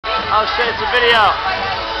Oh shit, it's a video.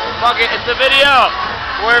 Fuck it, it's a video.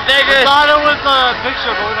 We're in Vegas. We thought it was a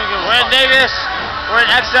picture, but we don't give a fuck. We're in Vegas. We're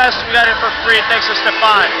in excess. We got it for free. Thanks to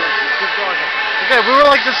Stefan. Keep going. Okay, we were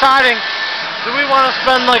like deciding, do we want to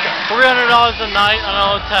spend like $300 a night on a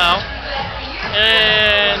hotel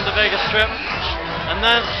in the Vegas Strip, and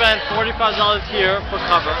then spend $45 here for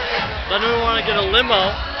cover. Then we want to get a limo.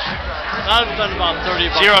 That would spend about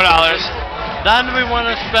 $30. $0. Then we want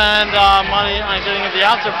to spend money on getting at the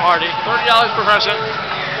after party. $30 per person.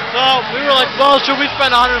 So we were like, well, should we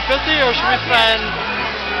spend $150 or should we spend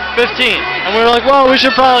 $15? And we were like, well, we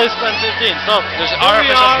should probably spend $15. So there's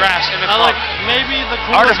artificial grass in the club. Like maybe the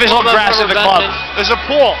coolest artificial club grass in the club. There's a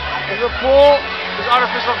pool. There's a pool. There's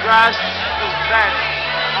artificial grass. There's beds.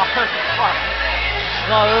 Oh, fuck.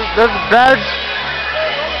 No, there's beds.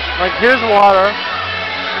 Like here's water.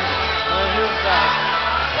 And here's beds.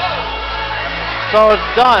 So it's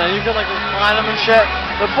done, and you can like recline them and shit.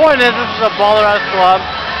 The point is, this is a baller-ass club,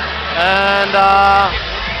 and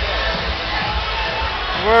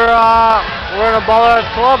we're in a baller-ass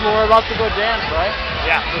club, and we're about to go dance, right?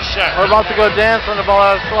 Yeah, for sure. We're about to go dance in a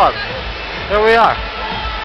baller-ass club. Here we are.